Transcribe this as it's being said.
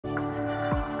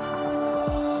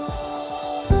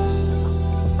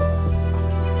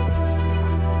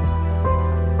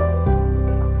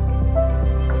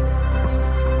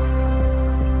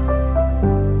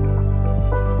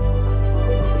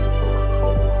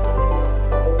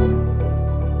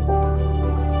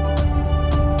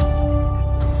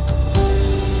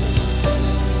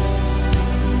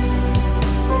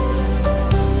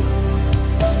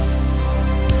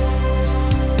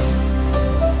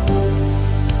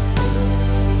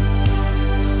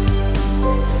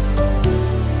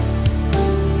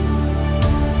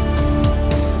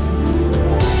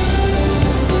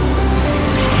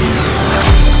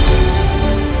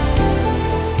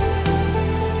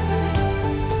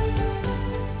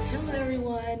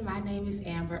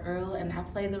Earl, and I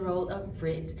play the role of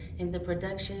Brit in the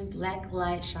production Black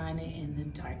Light Shining in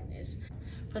the Darkness.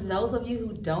 For those of you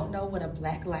who don't know what a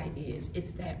black light is,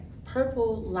 it's that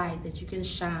purple light that you can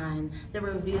shine that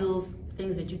reveals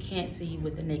things that you can't see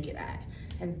with the naked eye.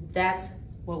 And that's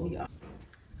what we are.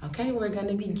 Okay, we're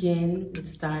gonna begin with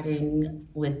starting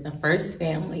with the first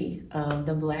family of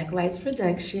the Black Lights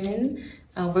production.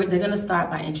 They're gonna start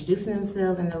by introducing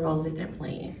themselves and the roles that they're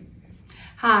playing.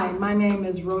 Hi, my name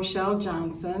is Rochelle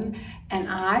Johnson, and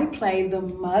I play the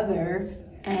mother,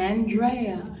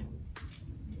 Andrea.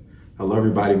 Hello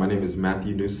everybody, my name is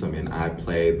Matthew Newsome, and I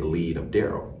play the lead of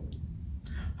Darryl.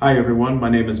 Hi everyone, my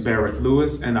name is Barret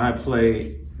Lewis, and I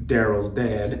play Darryl's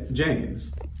dad,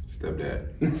 James. Stepdad.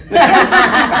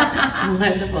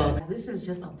 Wonderful. This is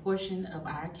just a portion of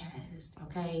our cast,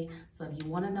 okay? So if you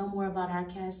want to know more about our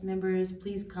cast members,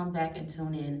 please come back and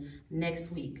tune in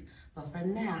next week. But for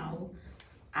now,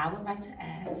 I would like to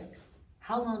ask,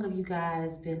 how long have you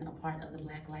guys been a part of the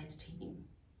Black Lights team?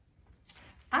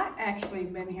 I've actually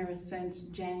been here since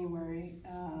January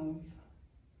of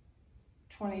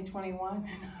 2021.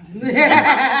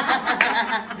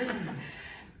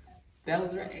 That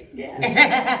was right.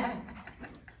 Yeah.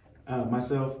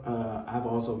 Myself, I've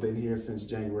also been here since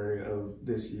January of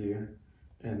this year.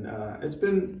 And it's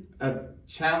been a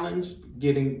challenge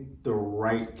getting the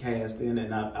right cast in,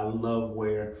 and I love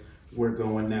where we're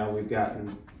going now. We've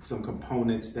gotten some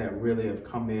components that really have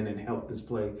come in and helped this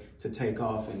play to take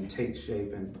off and take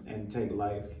shape and take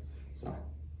life. So,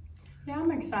 Yeah,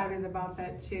 I'm excited about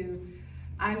that too.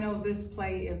 I know this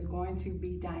play is going to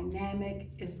be dynamic.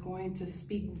 It's going to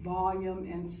speak volume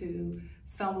into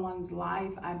someone's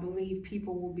life. I believe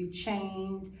people will be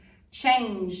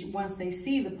changed once they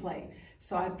see the play.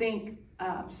 So I think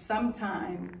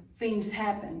sometime things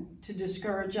happen to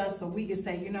discourage us, so we can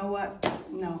say, you know what?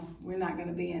 No, we're not going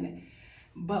to be in it.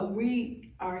 But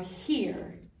we are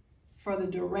here for the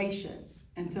duration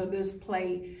until this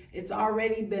play, it's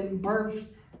already been birthed.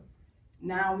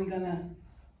 Now we're going to,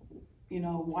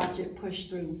 watch it push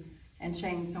through and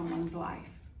change someone's life.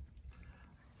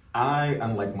 I,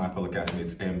 unlike my fellow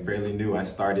castmates, am fairly new. I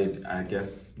started, I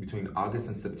guess, between August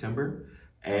and September,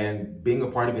 and being a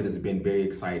part of it has been very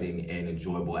exciting and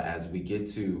enjoyable as we get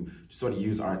to sort of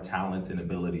use our talents and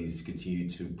abilities to continue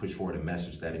to push forward a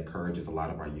message that encourages a lot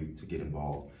of our youth to get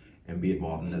involved and be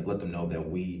involved, and let them know that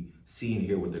we see and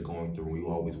hear what they're going through. We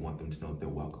always want them to know that they're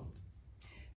welcome.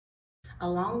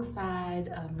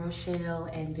 Alongside Rochelle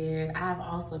and Barret, I've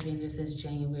also been here since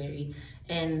January,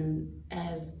 and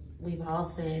as we've all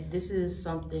said, this is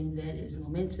something that is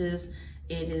momentous.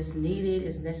 It is needed,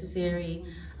 it's necessary.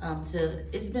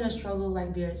 It's been a struggle,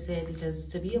 like Barret said, because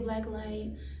to be a black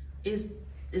light is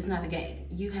not a game.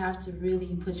 You have to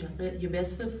really put your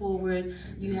best foot forward.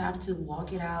 You have to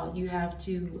walk it out. You have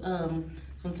to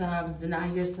sometimes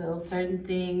deny yourself certain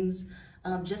things,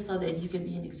 just so that you can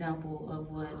be an example of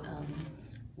what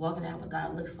walking out what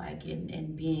God looks like,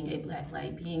 and being a black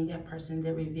light, being that person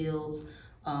that reveals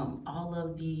all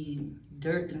of the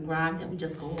dirt and grime that we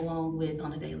just go along with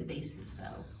on a daily basis.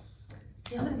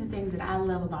 So one of the things that I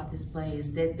love about this play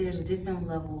is that there's different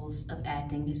levels of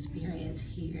acting experience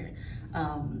here.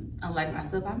 Unlike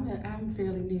myself, I'm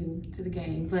fairly new to the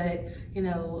game, but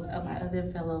my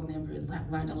other fellow members,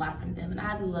 I've learned a lot from them, and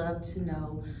I'd love to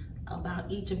know about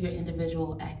each of your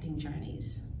individual acting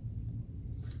journeys.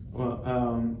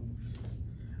 Well,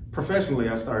 professionally,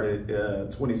 I started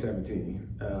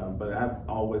 2017, but I've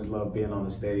always loved being on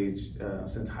the stage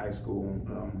since high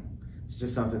school. It's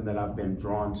just something that I've been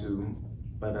drawn to.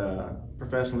 But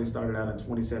professionally started out in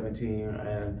 2017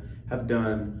 and have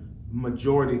done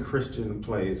majority Christian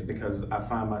plays because I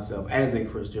find myself as a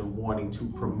Christian wanting to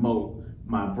promote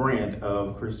my brand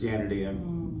of Christianity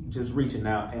and just reaching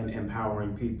out and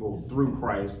empowering people through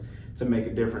Christ to make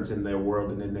a difference in their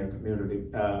world and in their community.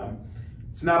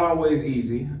 It's not always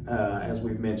easy, as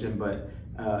we've mentioned, but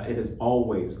it is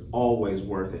always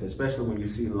worth it, especially when you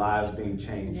see lives being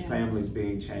changed, yes, families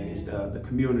being changed, yes, the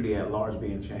community at large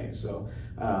being changed. So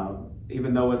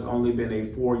even though it's only been a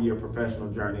 4-year professional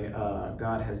journey,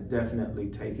 God has definitely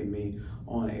taken me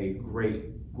on a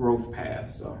great growth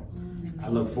path. So I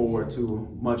look forward to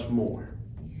much more.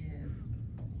 Yes,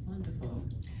 wonderful.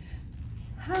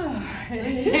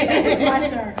 My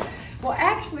turn. Well,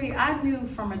 actually, I knew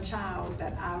from a child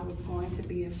that I was going to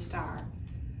be a star,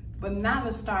 but not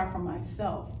a star for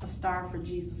myself, a star for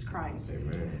Jesus Christ.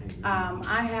 Amen.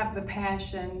 I have the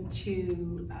passion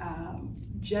to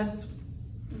just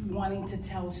wanting to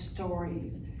tell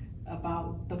stories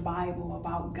about the Bible,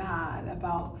 about God,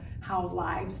 about how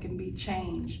lives can be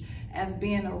changed. As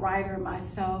being a writer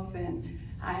myself, and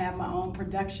I have my own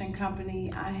production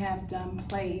company. I have done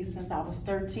plays since I was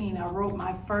 13. I wrote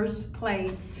my first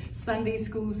play, Sunday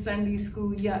School,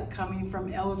 Yuck, coming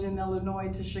from Elgin,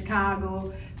 Illinois to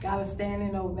Chicago. Got a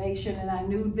standing ovation, and I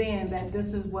knew then that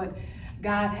this is what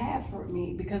God had for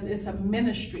me, because it's a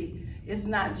ministry. It's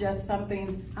not just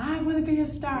something, I want to be a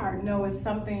star. No, it's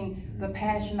something, the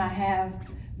passion I have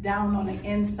down on the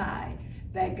inside,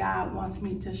 that God wants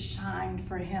me to shine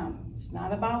for him. It's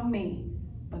not about me,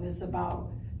 but it's about,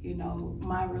 you know,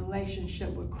 my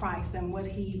relationship with Christ and what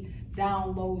he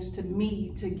downloads to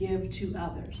me to give to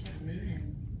others. Amen.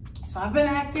 So I've been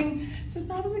acting since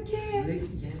I was a kid.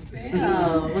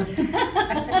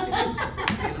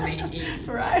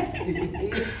 Right?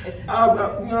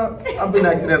 I've been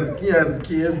acting as a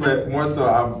kid, but more so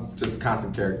I'm just a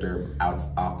constant character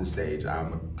off the stage.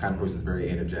 I'm a kind of person that's very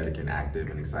energetic and active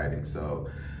and exciting. So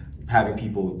having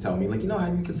people tell me, like, you know,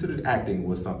 have you considered acting,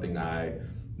 was something I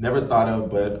never thought of,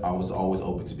 but I was always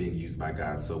open to being used by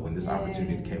God. So when this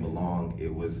opportunity came along,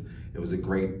 it was a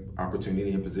great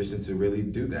opportunity and position to really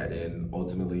do that and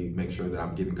ultimately make sure that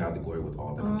I'm giving God the glory with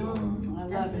all that I'm doing. I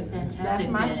That's love it. fantastic. That's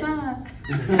my son.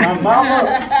 My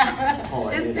mama.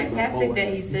 It's fantastic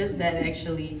that he says that,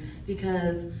 actually,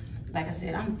 because like I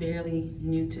said, I'm fairly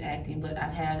new to acting, but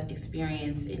I've had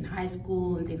experience in high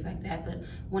school and things like that. But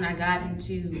when I got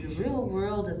into the real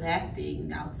world of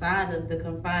acting outside of the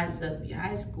confines of your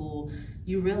high school,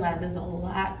 you realize there's a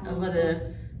lot of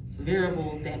other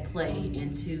variables that play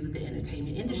into the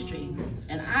entertainment industry.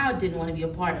 And I didn't want to be a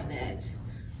part of that.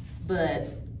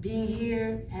 But being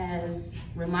here has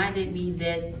reminded me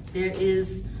that there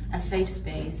is a safe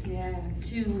space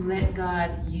to let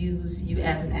God use you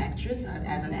as an actress, or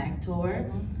as an actor,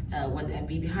 whether that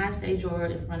be behind stage or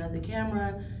in front of the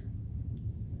camera.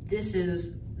 This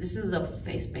is a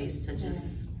safe space to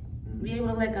just be able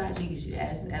to let God use you,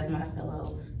 as my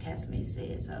fellow castmates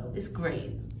said. So it's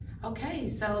great. Okay,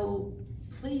 so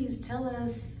please tell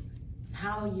us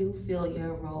how you feel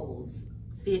your roles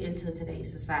fit into today's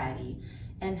society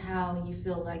and how you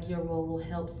feel like your role will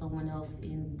help someone else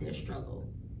in their struggle.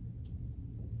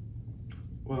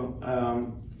 Well,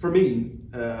 for me,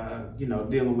 you know,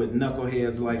 dealing with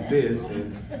knuckleheads like this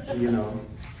and, you know,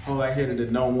 hard-headed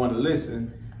and don't want to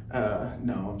listen.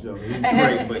 No, I'm joking. It's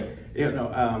great, but, you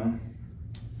know,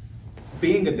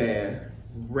 being a dad,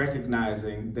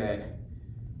 recognizing that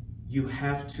you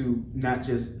have to not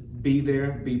just be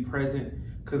there, be present,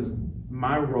 because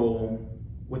my role,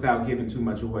 without giving too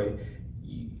much away,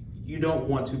 you don't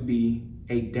want to be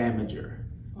a damager.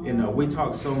 You know, we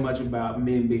talk so much about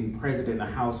men being present in the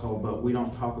household, but we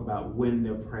don't talk about when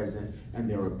they're present and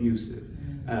they're abusive,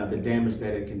 the damage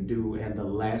that it can do and the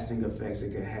lasting effects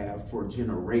it can have for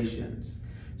generations.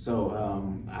 So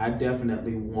I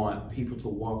definitely want people to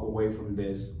walk away from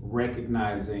this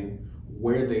recognizing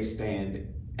where they stand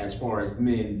as far as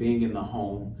men being in the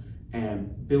home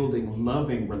and building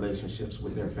loving relationships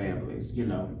with their families. You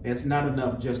know, it's not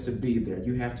enough just to be there.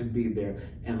 You have to be there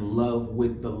and love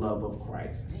with the love of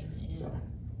Christ. Amen. So.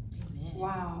 Amen.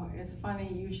 Wow, it's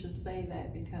funny you should say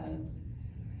that, because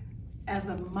as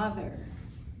a mother,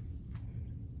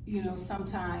 you know,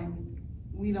 sometimes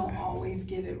we don't always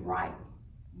get it right.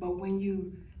 But when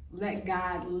you let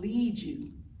God lead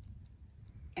you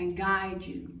and guide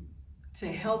you to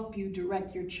help you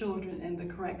direct your children in the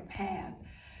correct path,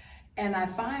 and I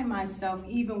find myself,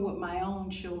 even with my own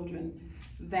children,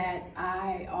 that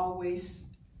I always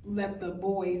let the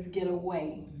boys get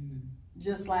away.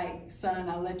 Just like, son,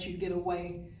 I let you get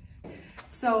away.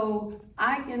 So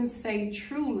I can say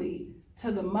truly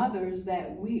to the mothers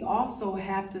that we also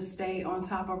have to stay on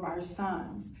top of our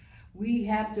sons. We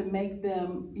have to make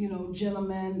them, you know,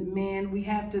 gentlemen, men. We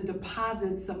have to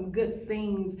deposit some good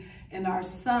things in our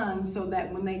sons so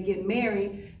that when they get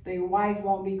married, their wife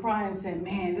won't be crying and saying,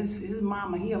 man, this is his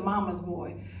mama, he a mama's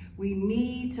boy. We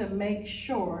need to make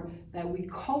sure that we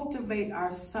cultivate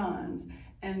our sons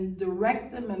and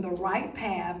direct them in the right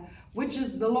path, which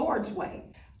is the Lord's way.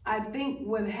 I think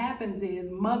what happens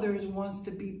is mothers wants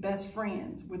to be best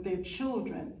friends with their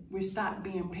children. We stop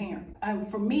being parents.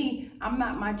 For me, I'm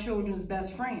not my children's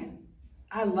best friend.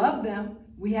 I love them.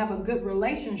 We have a good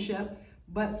relationship,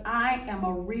 but I am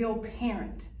a real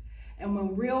parent. And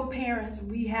when real parents,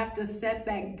 we have to set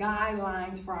that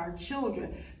guidelines for our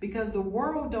children, because the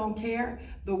world don't care.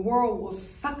 The world will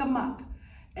suck them up.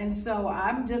 And so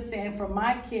I'm just saying, for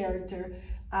my character,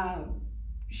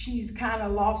 she's kind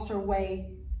of lost her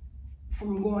way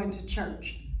from going to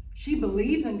church. She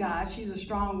believes in God. She's a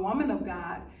strong woman of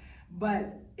God,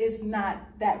 but it's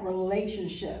not that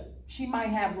relationship. She might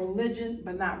have religion,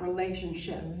 but not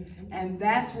relationship. And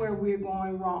that's where we're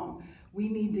going wrong. We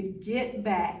need to get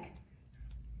back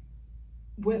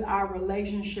with our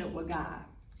relationship with God,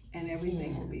 and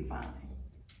everything will be fine.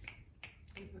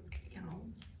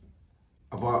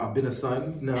 I've been a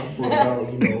son now for about,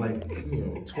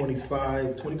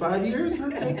 25 years, I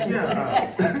think.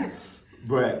 Yeah.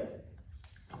 But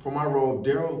for my role,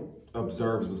 Darryl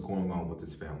observes what's going on with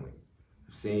his family.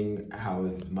 Seeing how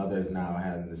his mother is now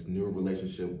having this new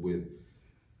relationship with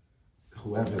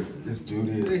whoever this dude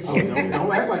is. Oh,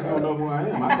 don't act like you don't know who I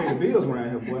am. I pay the bills around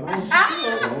here, boy.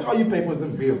 All you pay for is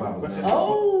them beer bottles.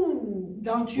 Oh,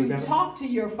 don't you talk to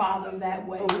your father that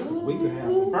way. We could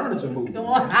have some furniture moved. Come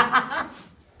on.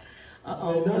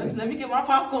 Let me get my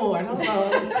popcorn. Hold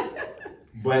on.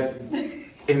 But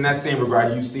in that same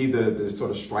regard, you see the sort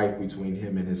of strife between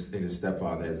him and his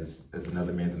stepfather as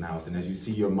another man's in the house. And as you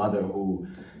see your mother, who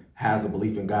has a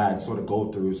belief in God, sort of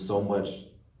go through so much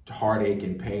heartache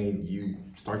and pain, you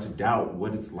start to doubt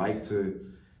what it's like to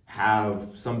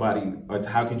have somebody, or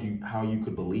how you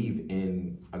could believe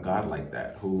in a God like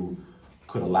that, who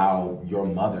could allow your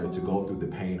mother to go through the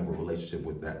pain of a relationship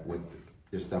with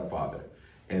your stepfather.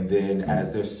 And then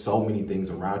as there's so many things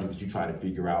around you that you try to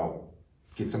figure out,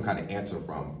 get some kind of answer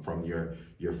from your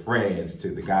friends, to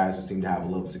the guys who seem to have a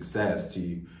little success,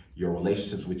 to your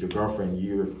relationships with your girlfriend,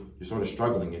 you're sort of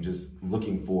struggling and just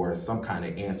looking for some kind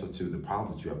of answer to the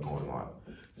problems that you have going on.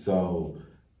 So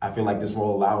I feel like this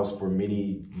role allows for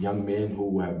many young men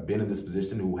who have been in this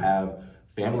position, who have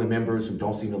family members who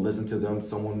don't seem to listen to them,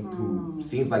 someone who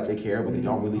seems like they care, but they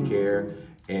don't really care,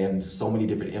 and so many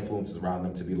different influences around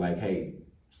them to be like, hey,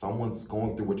 someone's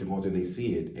going through what you're going through, they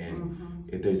see it. And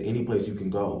if there's any place you can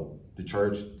go, the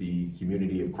church, the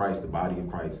community of Christ, the body of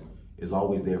Christ is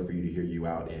always there for you to hear you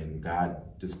out. And God,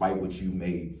 despite what you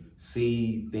may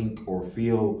see, think, or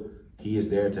feel, he is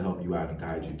there to help you out and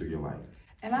guide you through your life.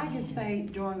 And I can say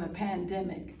during the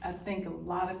pandemic, I think a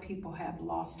lot of people have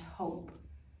lost hope.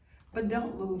 But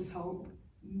don't lose hope.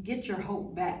 Get your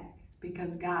hope back,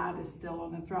 because God is still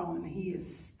on the throne. He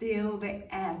is still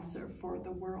the answer for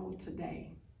the world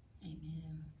today.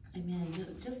 Amen. Amen.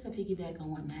 Just to piggyback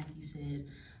on what Matthew said,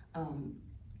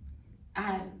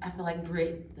 I feel like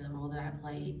Brit, the role that I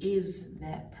play, is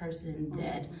that person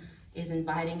that is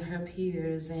inviting her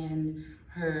peers and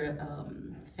her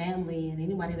family and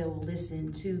anybody that will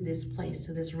listen to this place,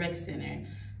 to this rec center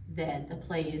that the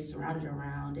play is surrounded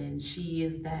around. And she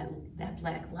is that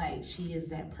black light. She is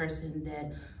that person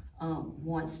that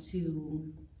wants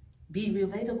to be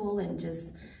relatable and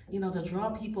just, to draw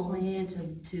people in,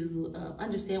 to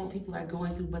understand what people are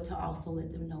going through, but to also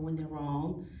let them know when they're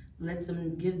wrong.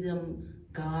 Give them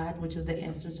God, which is the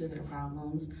answer to their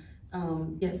problems.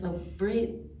 So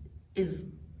Brit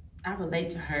I relate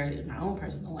to her in my own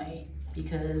personal way,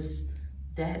 because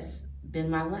that's been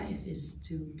my life, is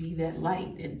to be that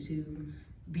light and to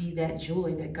be that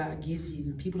joy that God gives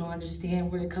you. People don't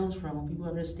understand where it comes from. People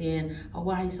don't understand,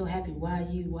 why are you so happy? Why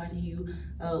do you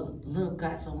love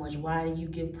God so much? Why do you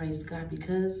give praise to God?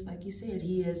 Because, like you said,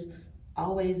 he has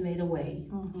always made a way.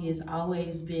 He has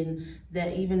always been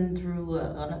that, even through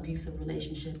an abusive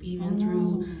relationship, even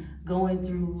through going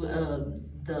through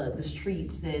the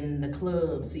streets and the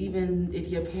clubs, even if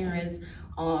your parents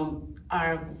are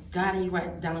guiding you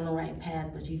right down the right path,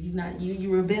 but you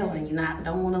rebelling,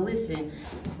 don't want to listen.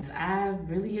 So I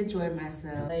really enjoyed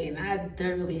myself, and I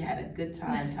thoroughly had a good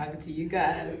time talking to you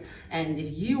guys. And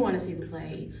if you want to see the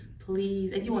play,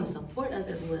 please, if you want to support us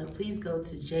as well, please go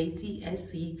to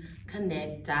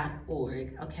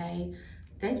jtscconnect.org, okay?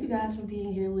 Thank you guys for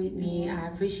being here with me. I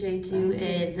appreciate you,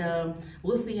 and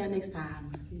we'll see y'all next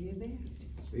time. See you there.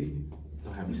 See?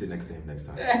 Don't have me sit next to him next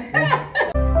time.